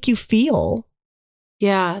did that make you feel?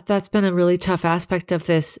 Yeah, that's been a really tough aspect of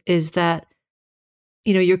this, is that,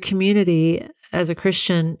 your community as a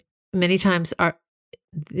Christian, many times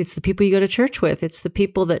it's the people you go to church with. It's the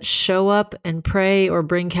people that show up and pray or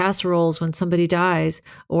bring casseroles when somebody dies,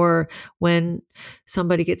 or when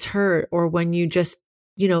somebody gets hurt, or when you just,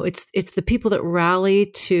 it's the people that rally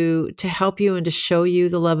to help you and to show you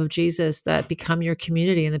the love of Jesus that become your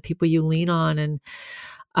community and the people you lean on.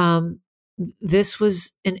 And this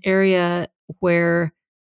was an area where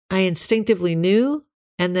I instinctively knew,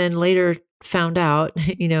 and then later found out,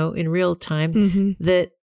 in real time,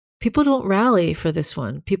 that people don't rally for this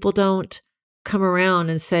one. People don't come around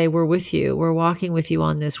and say, we're with you. We're walking with you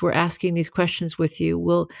on this. We're asking these questions with you.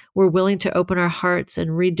 We're willing to open our hearts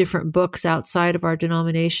and read different books outside of our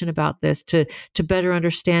denomination about this to better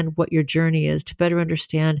understand what your journey is, to better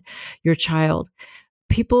understand your child.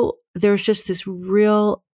 There's just this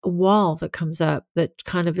real wall that comes up that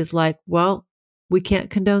kind of is like, well, we can't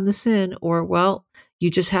condone the sin, or, well, you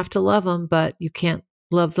just have to love them, but you can't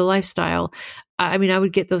love the lifestyle. I mean, I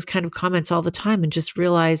would get those kind of comments all the time and just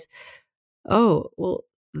realize, oh, well,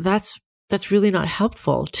 that's really not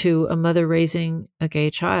helpful to a mother raising a gay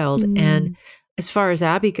child. And as far as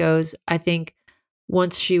Abby goes, I think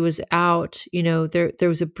once she was out, there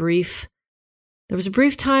was a brief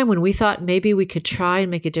time when we thought maybe we could try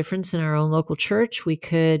and make a difference in our own local church. We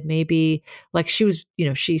could maybe, like, she was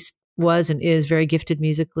and is very gifted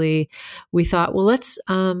musically. We thought, well, let's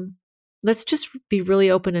just be really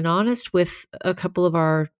open and honest with a couple of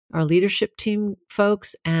our leadership team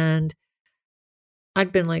folks. And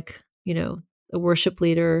I'd been a worship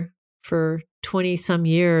leader for 20 some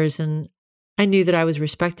years, and I knew that I was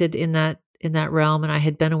respected in that realm. And I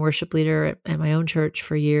had been a worship leader at my own church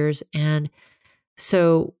for years. And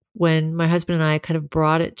so when my husband and I kind of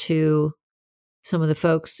brought it to some of the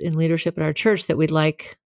folks in leadership at our church that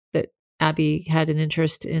Abby had an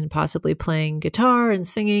interest in possibly playing guitar and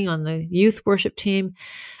singing on the youth worship team,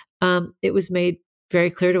 it was made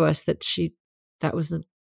very clear to us that she'd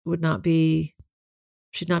not be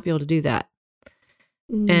able to do that.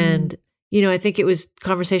 And, I think it was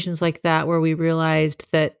conversations like that where we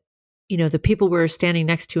realized that, the people we're standing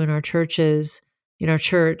next to in our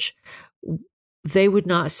church, they would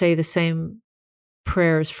not say the same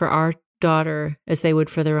prayers for our daughter as they would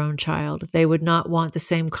for their own child. They would not want the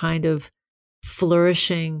same kind of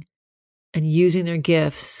flourishing and using their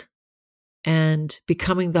gifts and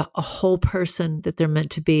becoming a whole person that they're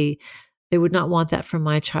meant to be. They would not want that for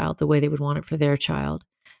my child the way they would want it for their child.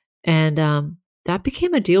 And that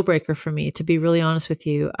became a deal breaker for me, to be really honest with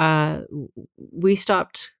you. We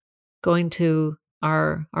stopped going to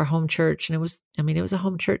our home church, and it was a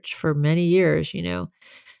home church for many years,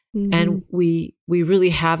 and we really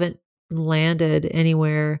haven't landed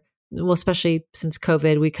anywhere. Well, especially since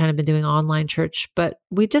COVID, we kind of been doing online church, but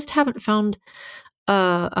we just haven't found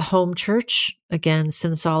a home church again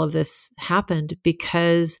since all of this happened,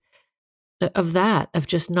 because of that, of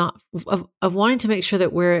just not, of wanting to make sure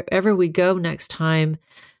that wherever we go next time,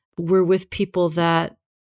 we're with people that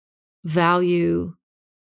value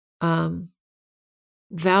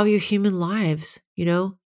human lives,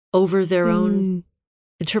 over their own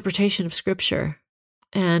interpretation of Scripture.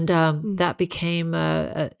 And that became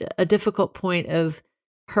a difficult point of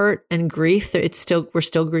hurt and grief. We're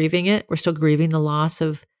still grieving it. We're still grieving the loss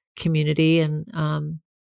of community and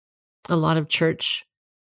a lot of church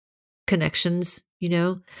connections,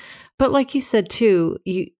 But like you said too,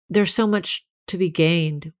 there's so much to be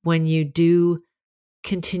gained when you do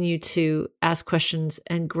continue to ask questions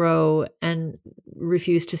and grow and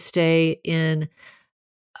refuse to stay in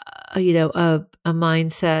a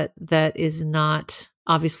mindset that is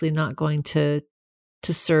obviously not going to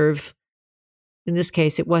serve. In this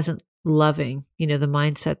case, it wasn't loving, the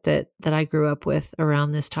mindset that I grew up with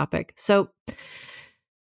around this topic. So,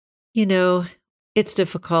 it's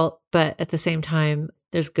difficult, but at the same time,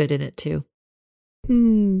 there's good in it too.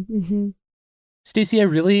 Mm-hmm. Stacey, I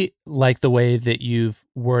really like the way that you've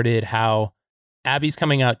worded how Abby's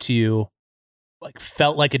coming out to you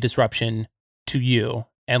felt like a disruption to you,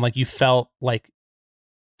 and you felt like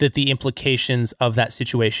that the implications of that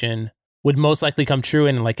situation would most likely come true,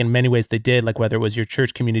 and in many ways they did, whether it was your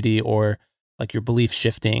church community or your belief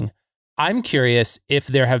shifting. I'm curious if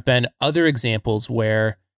there have been other examples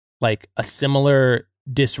where a similar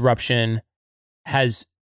disruption has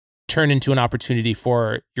turned into an opportunity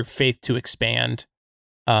for your faith to expand,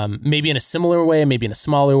 maybe in a similar way, maybe in a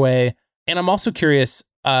smaller way. And I'm also curious,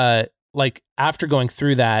 after going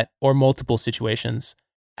through that or multiple situations,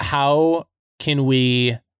 how can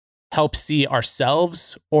we help see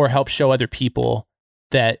ourselves or help show other people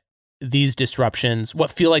that these disruptions,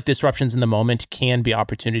 what feel like disruptions in the moment, can be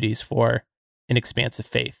opportunities for an expansive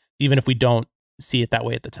faith, even if we don't see it that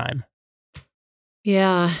way at the time?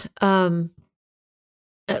 Yeah.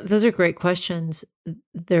 Those are great questions.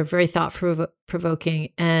 They're very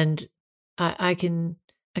thought-provoking. And I can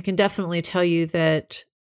definitely tell you that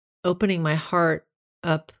opening my heart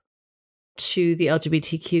up to the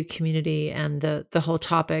LGBTQ community and the whole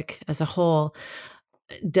topic as a whole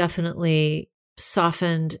definitely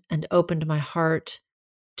softened and opened my heart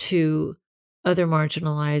to other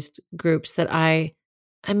marginalized groups that I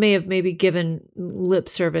may have maybe given lip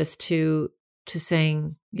service to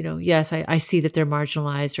saying, yes, I see that they're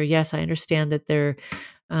marginalized, or yes, I understand that they're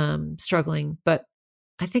struggling. But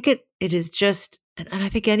I think it is just, and I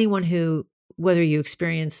think anyone who, whether you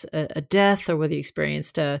experience a death or whether you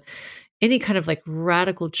experienced any kind of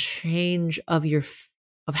radical change of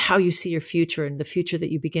how you see your future and the future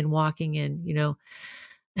that you begin walking in,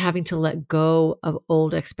 having to let go of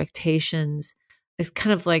old expectations is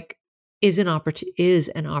kind of is an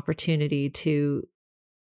opportunity to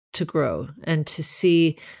grow and to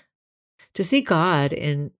see God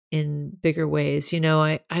in bigger ways.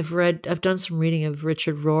 I've done some reading of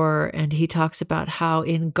Richard Rohr, and he talks about how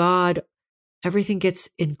in God everything gets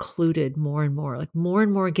included more and more. More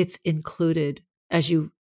and more gets included as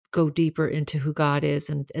you go deeper into who God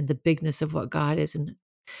is and the bigness of what God is,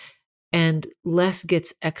 and less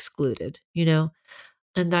gets excluded,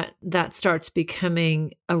 and that starts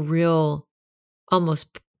becoming a real,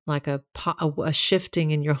 almost like a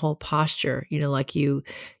shifting in your whole posture,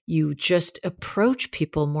 you just approach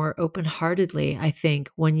people more open-heartedly, I think,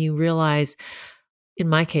 when you realize, in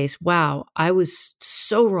my case, wow, I was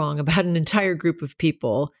so wrong about an entire group of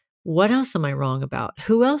people. What else am I wrong about?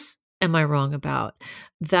 Who else am I wrong about?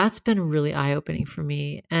 That's been really eye-opening for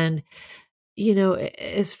me. And,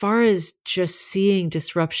 as far as just seeing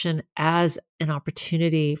disruption as an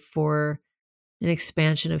opportunity for an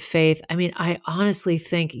expansion of faith, I honestly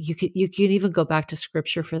think you can even go back to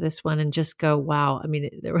Scripture for this one and just go, wow.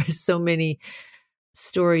 There were so many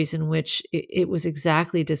stories in which it was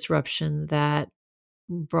exactly disruption that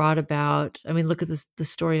brought about, look at the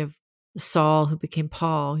story of Saul who became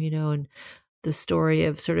Paul, and the story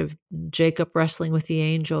of sort of Jacob wrestling with the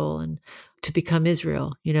angel and to become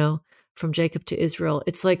Israel, from Jacob to Israel.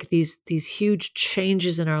 It's like these huge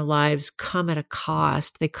changes in our lives come at a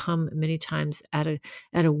cost. They come many times at a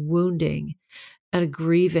wounding, at a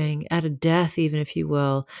grieving, at a death, even, if you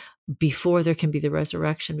will, before there can be the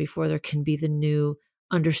resurrection, before there can be the new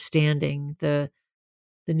understanding, the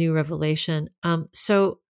new revelation.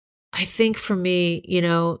 So I think for me,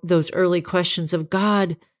 those early questions of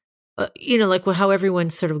God, like how everyone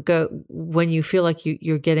sort of go when you feel like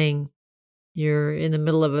you're in the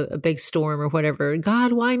middle of a big storm or whatever.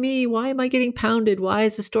 God, why me? Why am I getting pounded? Why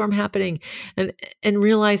is the storm happening? And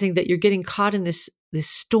realizing that you're getting caught in this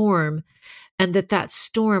storm, and that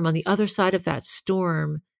storm, on the other side of that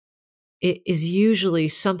storm, it is usually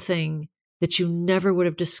something that you never would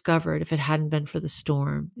have discovered if it hadn't been for the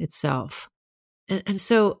storm itself. And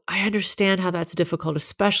so I understand how that's difficult,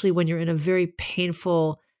 especially when you're in a very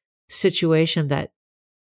painful situation that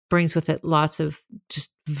brings with it lots of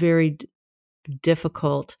just very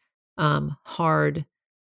difficult, hard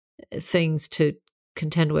things to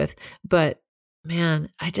contend with. But man,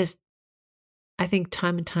 I think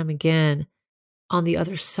time and time again, on the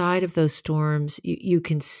other side of those storms, you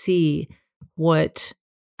can see what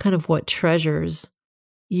treasures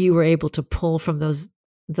you were able to pull from those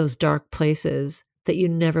dark places that you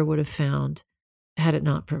never would have found had it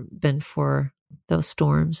not been for those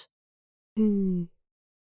storms.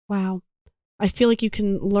 Wow. I feel like you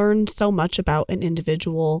can learn so much about an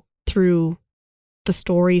individual through the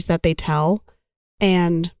stories that they tell.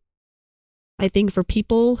 And I think for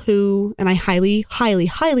people who, and I highly, highly,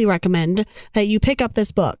 highly recommend that you pick up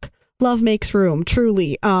this book, Love Makes Room,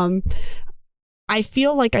 truly. I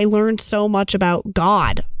feel like I learned so much about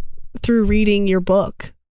God through reading your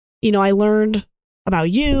book. I learned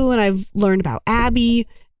about you, and I've learned about Abby,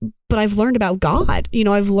 but I've learned about God.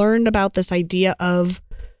 I've learned about this idea of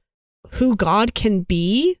who God can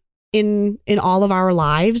be in all of our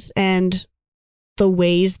lives, and the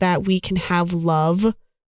ways that we can have love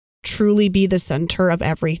truly be the center of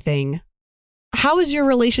everything. How is your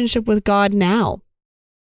relationship with God now?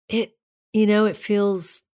 It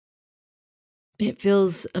feels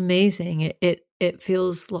amazing. It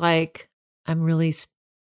feels like I'm really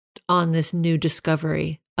on this new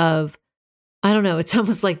discovery of, I don't know, it's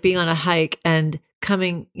almost like being on a hike and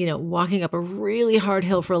walking up a really hard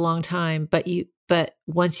hill for a long time, but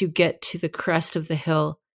once you get to the crest of the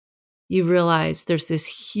hill, you realize there's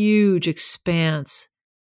this huge expanse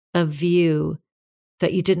of view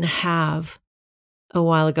that you didn't have a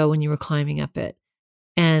while ago when you were climbing up it.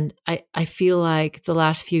 And I feel like the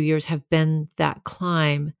last few years have been that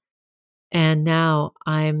climb. And now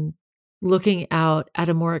I'm looking out at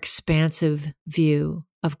a more expansive view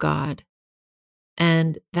of God.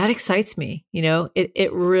 And that excites me.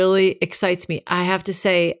 It really excites me. I have to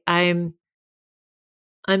say, I'm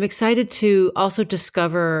excited to also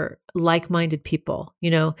discover like-minded people,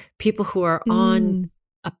 people who are on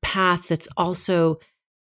a path that's also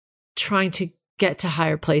trying to get to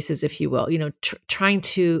higher places, if you will, trying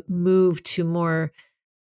to move to more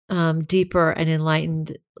deeper and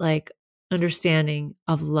enlightened, understanding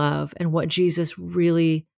of love and what Jesus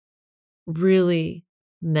really, really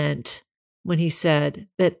meant when he said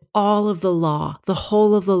that all of the law, the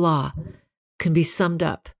whole of the law, can be summed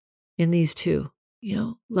up in these two,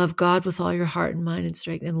 love God with all your heart and mind and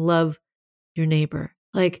strength, and love your neighbor.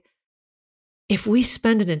 If we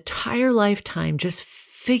spend an entire lifetime just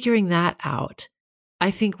figuring that out, I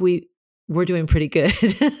think we're doing pretty good.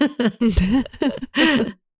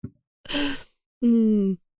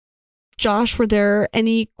 Josh, were there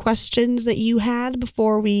any questions that you had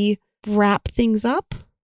before we wrap things up?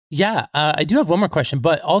 Yeah, I do have one more question,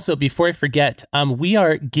 but also before I forget, we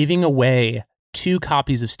are giving away 2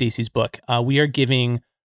 copies of Stacy's book. We are giving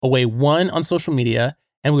away one on social media,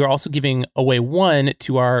 and we are also giving away one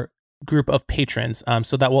to our group of patrons.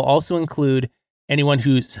 So that will also include anyone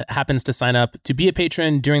who happens to sign up to be a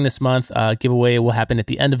patron during this month. Giveaway will happen at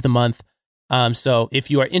the end of the month. So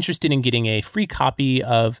if you are interested in getting a free copy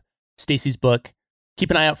of Stacy's book, keep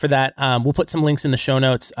an eye out for that. We'll put some links in the show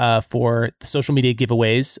notes for the social media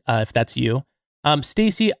giveaways, if that's you.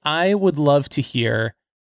 Stacy, I would love to hear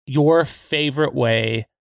your favorite way.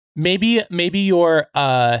 Maybe you're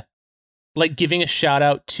giving a shout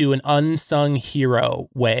out to an unsung hero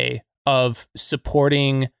way of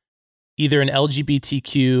supporting either an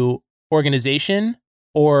LGBTQ organization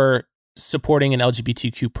or supporting an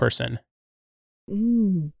LGBTQ person.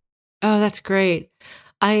 Oh, that's great.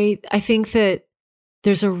 I think that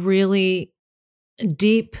there's a really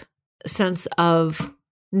deep sense of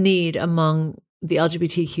need among the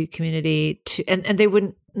LGBTQ community and they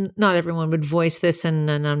wouldn't, not everyone would voice this, and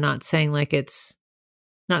I'm not saying it's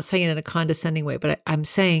not saying it in a condescending way, but I'm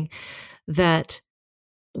saying that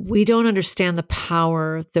we don't understand the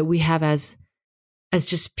power that we have as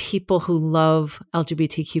just people who love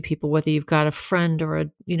LGBTQ people, whether you've got a friend or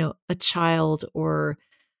a child, or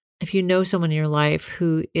if you know someone in your life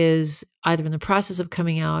who is either in the process of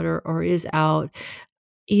coming out or is out,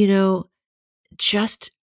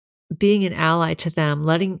 just being an ally to them,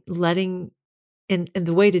 letting, and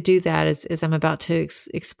the way to do that is, as I'm about to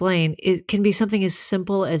explain, it can be something as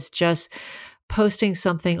simple as just posting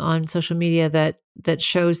something on social media that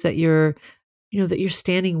shows that you're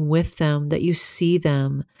standing with them, that you see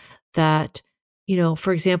them, that,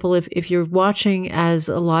 for example, if you're watching as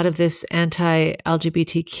a lot of this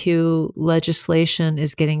anti-LGBTQ legislation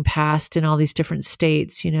is getting passed in all these different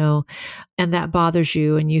states, and that bothers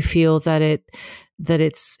you and you feel that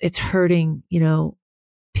it's hurting,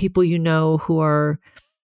 people who are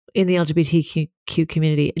in the LGBTQ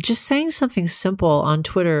community, just saying something simple on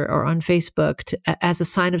Twitter or on Facebook as a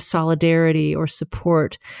sign of solidarity or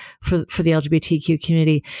support for the LGBTQ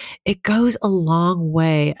community, it goes a long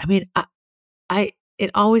way. I mean,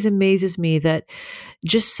 it always amazes me that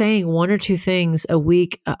just saying one or two things a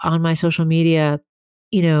week on my social media,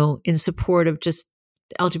 in support of just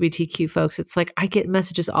LGBTQ folks, it's like I get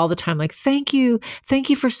messages all the time like, thank you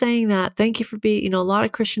for saying that, thank you for being, a lot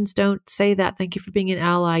of Christians don't say that, thank you for being an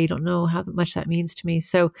ally, you don't know how much that means to me.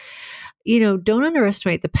 So don't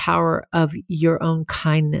underestimate the power of your own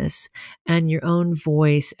kindness and your own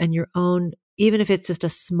voice and your own, even if it's just a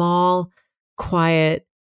small quiet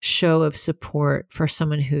show of support for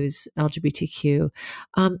someone who's LGBTQ.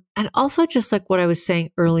 And also just like what I was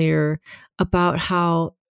saying earlier about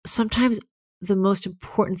how sometimes the most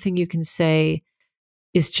important thing you can say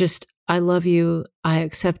is just, I love you, I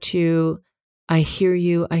accept you, I hear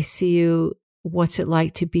you, I see you, what's it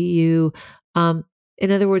like to be you?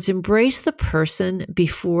 In other words, embrace the person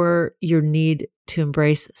before your need to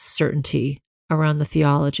embrace certainty around the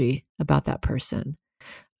theology about that person,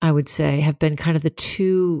 I would say, have been kind of the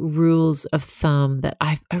two rules of thumb that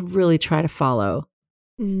I really try to follow.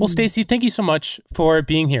 Well, Stacey, thank you so much for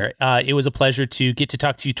being here. It was a pleasure to get to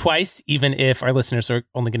talk to you twice, even if our listeners are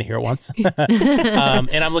only going to hear it once.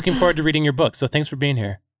 And I'm looking forward to reading your book. So thanks for being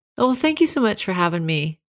here. Oh, well, thank you so much for having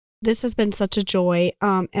me. This has been such a joy.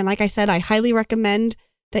 And like I said, I highly recommend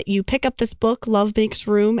that you pick up this book, Love Makes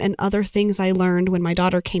Room, and Other Things I Learned When My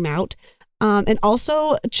Daughter Came Out. And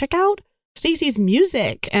also check out Stacey's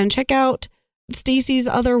music and check out Stacey's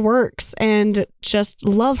other works and just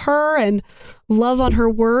love her and love on her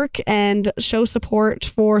work and show support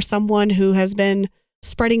for someone who has been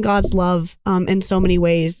spreading God's love in so many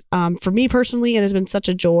ways. For me personally, it has been such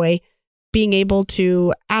a joy being able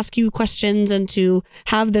to ask you questions and to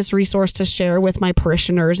have this resource to share with my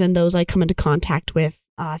parishioners and those I come into contact with.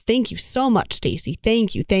 Thank you so much, Stacey.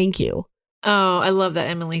 Thank you. Thank you. Oh, I love that,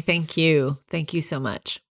 Emily. Thank you. Thank you so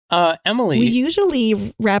much. Emily, we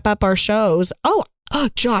usually wrap up our shows. Oh,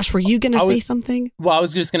 Josh, were you going to say something? Well, I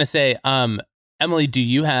was just going to say, Emily, do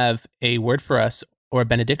you have a word for us or a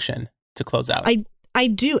benediction to close out? I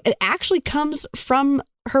do. It actually comes from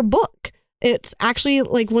her book. It's actually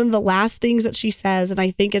like one of the last things that she says. And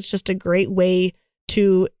I think it's just a great way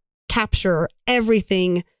to capture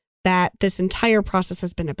everything that this entire process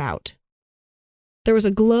has been about. There was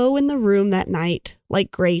a glow in the room that night,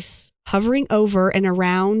 like grace, hovering over and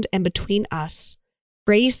around and between us.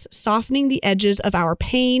 Grace softening the edges of our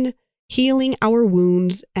pain, healing our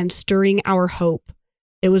wounds, and stirring our hope.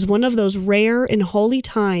 It was one of those rare and holy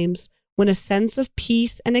times when a sense of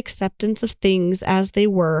peace and acceptance of things as they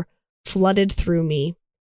were flooded through me.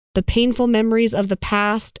 The painful memories of the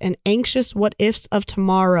past and anxious what-ifs of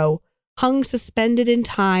tomorrow hung suspended in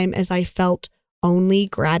time as I felt only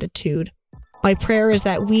gratitude. My prayer is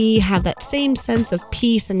that we have that same sense of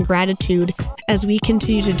peace and gratitude as we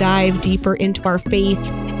continue to dive deeper into our faith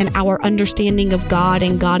and our understanding of God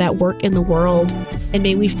and God at work in the world. And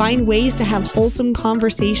may we find ways to have wholesome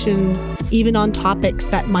conversations, even on topics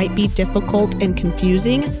that might be difficult and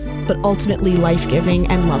confusing, but ultimately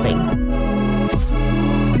life-giving and loving.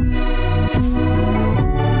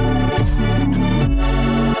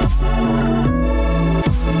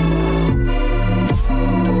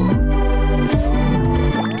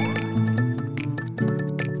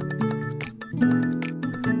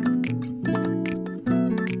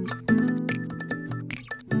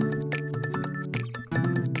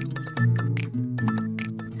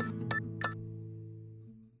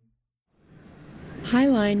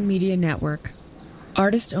 Highline Media Network.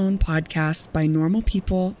 Artist-owned podcasts by normal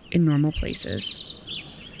people in normal places.